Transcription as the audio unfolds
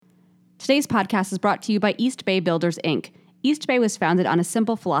Today's podcast is brought to you by East Bay Builders, Inc. East Bay was founded on a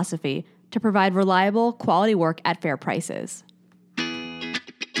simple philosophy to provide reliable, quality work at fair prices.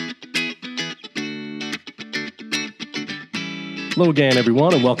 Hello again,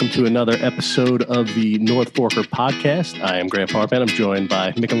 everyone, and welcome to another episode of the North Forker podcast. I am Grant Parpan. I'm joined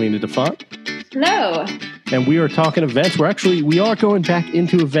by Michelina DeFont. Hello. And we are talking events. We are going back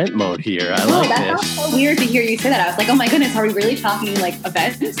into event mode here. I like that this. Sounds so weird to hear you say that. I was like, oh my goodness, are we really talking like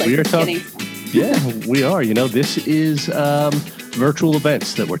events? Like we are talking. Yeah, we are. You know, this is virtual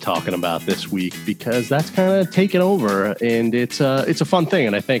events that we're talking about this week because that's kind of taken over, and it's a fun thing.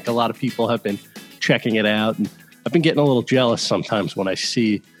 And I think a lot of people have been checking it out. And I've been getting a little jealous sometimes when I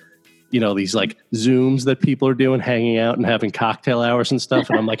see, you know, these like Zooms that people are doing, hanging out and having cocktail hours and stuff.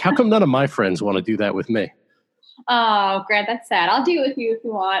 And I'm like, how come none of my friends want to do that with me? Oh, Grant, that's sad. I'll do it with you if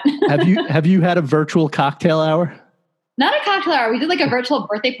you want. Have you had a virtual cocktail hour? Not a cocktail hour. We did like a virtual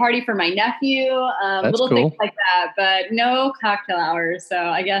birthday party for my nephew, little cool. things like that, but no cocktail hours. So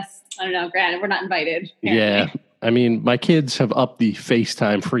I guess, I don't know, Grant, we're not invited. Apparently. Yeah. I mean, my kids have upped the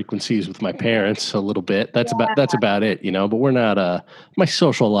FaceTime frequencies with my parents a little bit. That's about it, you know, but we're not, my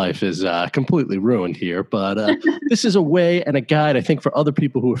social life is completely ruined here, but this is a way and a guide, I think, for other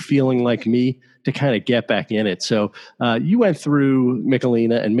people who are feeling like me to kind of get back in it. So you went through,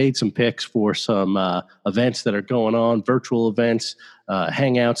 Michelina, and made some picks for some events that are going on, virtual events,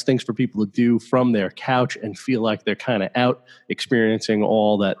 hangouts, things for people to do from their couch and feel like they're kind of out experiencing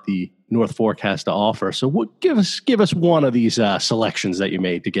all that the North Fork has to offer. So give us one of these selections that you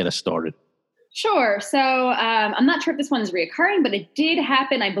made to get us started. Sure. So I'm not sure if this one's reoccurring, but it did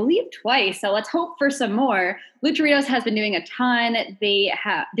happen, I believe, twice. So let's hope for some more. Lucharitos has been doing a ton. They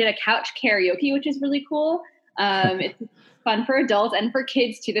did a couch karaoke, which is really cool. It's fun for adults and for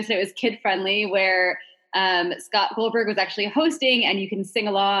kids too. It was kid friendly, where Scott Goldberg was actually hosting, and you can sing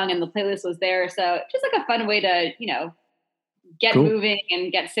along, and the playlist was there. So just like a fun way to, you know, get cool. moving and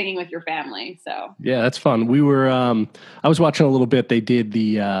get singing with your family. So yeah, that's fun. We were, I was watching a little bit. They did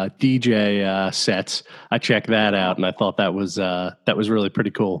the DJ sets. I checked that out, and I thought that was really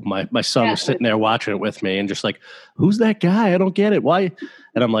pretty cool. My son was sitting there watching it with me, and just like, who's that guy? I don't get it. Why?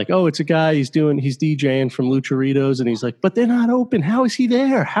 And I'm like, oh, it's a guy. He's DJing from Lucharitos, and he's like, but they're not open. How is he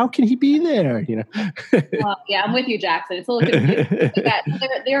there? How can he be there? You know? Yeah, I'm with you, Jackson. It's a little confusing.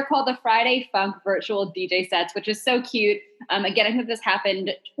 They're called the Friday Funk Virtual DJ Sets, which is so cute. Again, I think this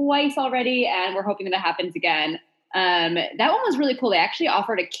happened twice already, and we're hoping that it happens again. That one was really cool. They actually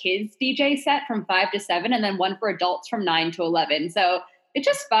offered a kids DJ set from 5 to 7, and then one for adults from 9 to 11. So it's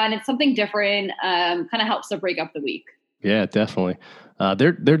just fun. It's something different. Kind of helps to break up the week. Yeah, definitely.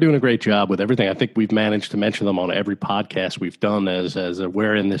 They're doing a great job with everything. I think we've managed to mention them on every podcast we've done as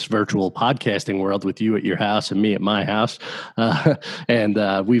we're in this virtual podcasting world with you at your house and me at my house.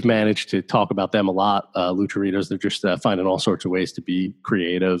 And we've managed to talk about them a lot. Lucharitos, they're just finding all sorts of ways to be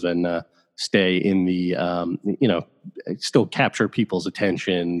creative and stay in the, still capture people's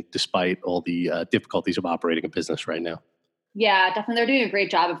attention despite all the difficulties of operating a business right now. Yeah, definitely. They're doing a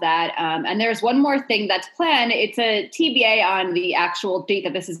great job of that. And there's one more thing that's planned. It's a TBA on the actual date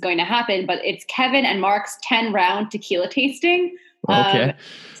that this is going to happen, but it's Kevin and Mark's 10-round tequila tasting. Okay.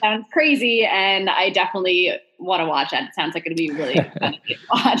 Sounds crazy, and I definitely want to watch that. It sounds like it'd be really fun to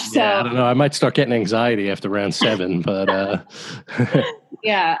watch. So yeah, I don't know. I might start getting anxiety after round 7, but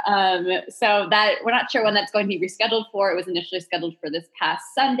yeah. So that we're not sure when that's going to be rescheduled for. It was initially scheduled for this past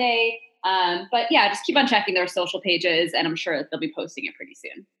Sunday. But yeah, just keep on checking their social pages, and I'm sure they'll be posting it pretty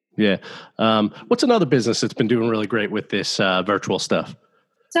soon. Yeah. What's another business that's been doing really great with this virtual stuff?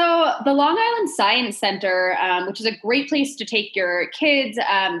 So the Long Island Science Center, which is a great place to take your kids,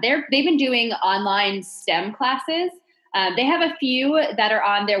 they've been doing online STEM classes. They have a few that are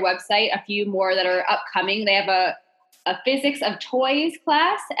on their website, a few more that are upcoming. They have a physics of toys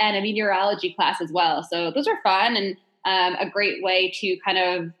class and a meteorology class as well. So those are fun and a great way to kind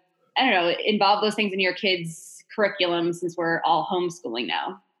of, I don't know, involve those things in your kids' curriculum since we're all homeschooling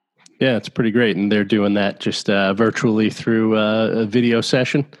now. Yeah, it's pretty great. And they're doing that just virtually through a video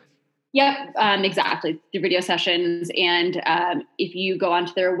session? Yep, exactly. The video sessions. And if you go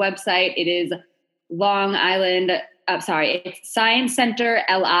onto their website, it is it's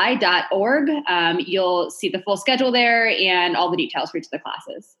sciencecenterli.org. You'll see the full schedule there and all the details for each of the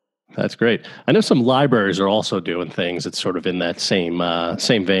classes. That's great. I know some libraries are also doing things. It's sort of in that same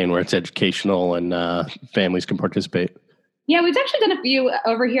vein where it's educational and families can participate. Yeah, we've actually done a few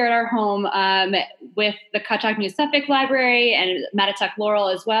over here at our home with the Cutchogue New Suffolk Library and Mattituck Laurel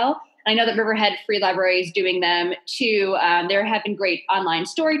as well. And I know that Riverhead Free Library is doing them too. They're having great online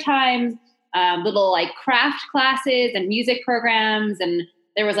story times, little like craft classes and music programs and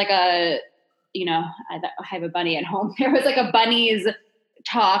there was like I have a bunny at home. There was like a bunnies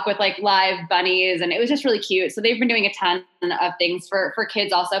talk with like live bunnies, and it was just really cute. So they've been doing a ton of things for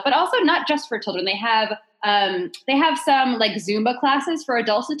kids also, but also not just for children. They have some like Zumba classes for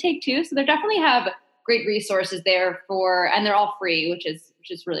adults to take too. So they definitely have great resources there and they're all free, which is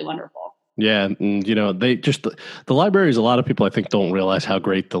really wonderful. Yeah, and they just the libraries. A lot of people I think don't realize how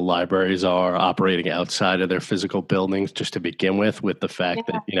great the libraries are operating outside of their physical buildings. Just to begin with the fact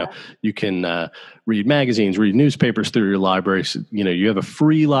that you can read magazines, read newspapers through your libraries. You have a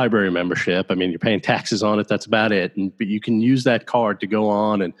free library membership. I mean, you're paying taxes on it. That's about it. But you can use that card to go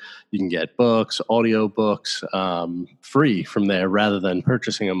on, and you can get books, audio books, free from there rather than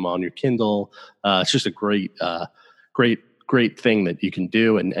purchasing them on your Kindle. It's just a great thing that you can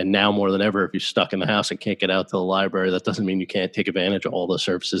do. And now more than ever, if you're stuck in the house and can't get out to the library, that doesn't mean you can't take advantage of all the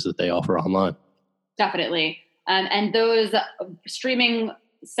services that they offer online. Definitely. And those streaming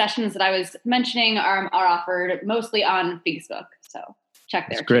sessions that I was mentioning are offered mostly on Facebook. So check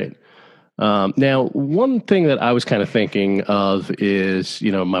there. That's great. Now, one thing that I was kind of thinking of is,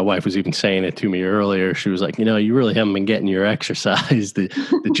 my wife was even saying it to me earlier. She was like, you really haven't been getting your exercise. The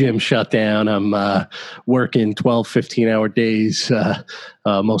gym shut down. I'm working 12, 15-hour days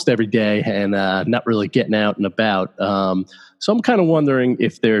most every day and not really getting out and about. So I'm kind of wondering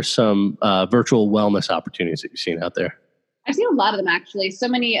if there's some virtual wellness opportunities that you've seen out there. I've seen a lot of them, actually. So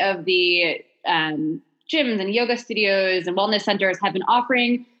many of the gyms and yoga studios and wellness centers have been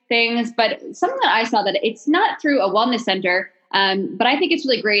offering things, but something that I saw that it's not through a wellness center, but I think it's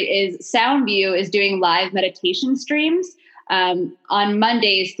really great is Soundview is doing live meditation streams on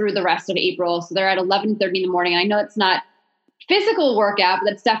Mondays through the rest of April. So they're at 11:30 in the morning. I know it's not physical workout, but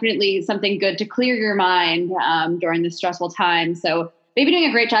that's definitely something good to clear your mind during this stressful time. So they've been doing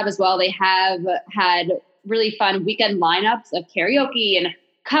a great job as well. They have had really fun weekend lineups of karaoke and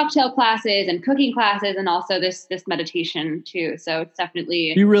cocktail classes and cooking classes, and also this meditation too. So it's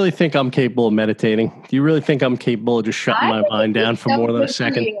definitely. Do you really think I'm capable of meditating? Do you really think I'm capable of just shutting my mind down for more than a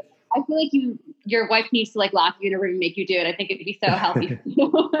second? I feel like your wife needs to like lock you in a room and make you do it. I think it'd be so healthy for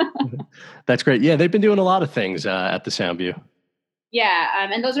you. That's great. Yeah, they've been doing a lot of things at the Soundview. Yeah,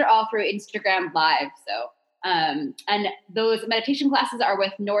 and those are all through Instagram Live. So, and those meditation classes are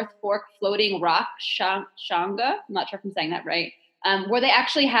with North Fork Floating Rock Shanga. I'm not sure if I'm saying that right. Where they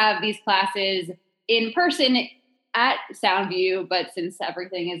actually have these classes in person at Soundview, but since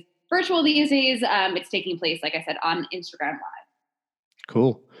everything is virtual these days, it's taking place, like I said, on Instagram Live.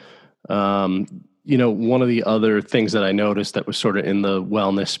 Cool. One of the other things that I noticed that was sort of in the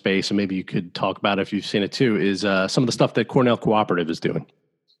wellness space, and maybe you could talk about it if you've seen it too, is some of the stuff that Cornell Cooperative is doing.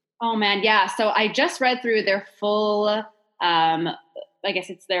 Oh man, yeah. So I just read through their full I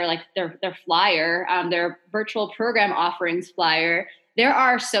guess it's their flyer, their virtual program offerings flyer. There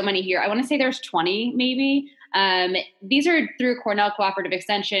are so many here. I want to say there's 20 maybe. These are through Cornell Cooperative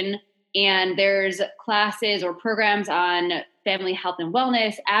Extension, and there's classes or programs on family health and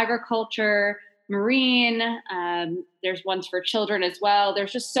wellness, agriculture, marine. There's ones for children as well.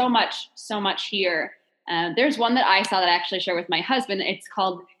 There's just so much here. There's one that I saw that I actually share with my husband. It's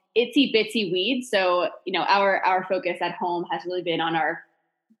called Itsy Bitsy Weeds. So, our focus at home has really been on our,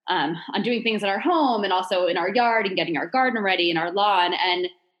 on doing things in our home and also in our yard and getting our garden ready and our lawn. And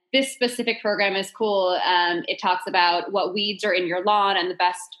this specific program is cool. It talks about what weeds are in your lawn and the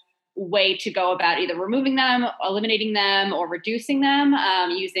best way to go about either removing them, eliminating them, or reducing them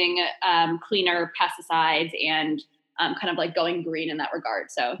using cleaner pesticides and kind of like going green in that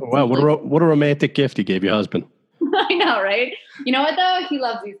regard. So, wow, what a romantic gift you gave your husband. I know, right? You know what, though? He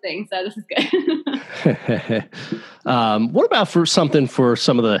loves these things, so this is good. What about for some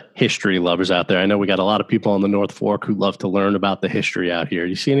of the history lovers out there? I know we got a lot of people on the North Fork who love to learn about the history out here. Do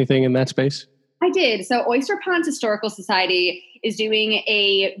you see anything in that space? I did. So Oyster Ponds Historical Society is doing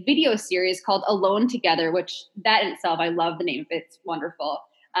a video series called Alone Together, which that in itself, I love the name of it. It's wonderful.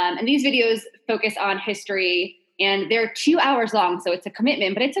 And these videos focus on history, and they're 2 hours long, so it's a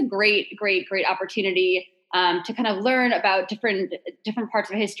commitment, but it's a great opportunity to kind of learn about different parts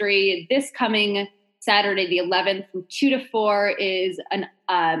of history. This coming Saturday, the 11th, from 2 to 4 is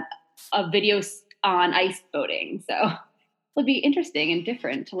a video on ice boating. So it'll be interesting and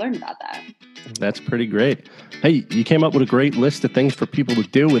different to learn about that. That's pretty great. Hey, you came up with a great list of things for people to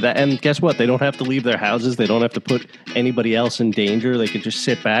do with that. And guess what? They don't have to leave their houses. They don't have to put anybody else in danger. They could just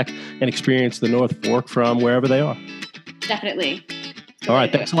sit back and experience the North Fork from wherever they are. Definitely. All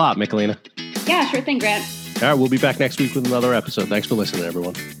right. Thanks a lot, Michelina. Yeah, sure thing, Grant. All right. We'll be back next week with another episode. Thanks for listening,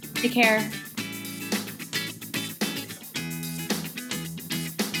 everyone. Take care.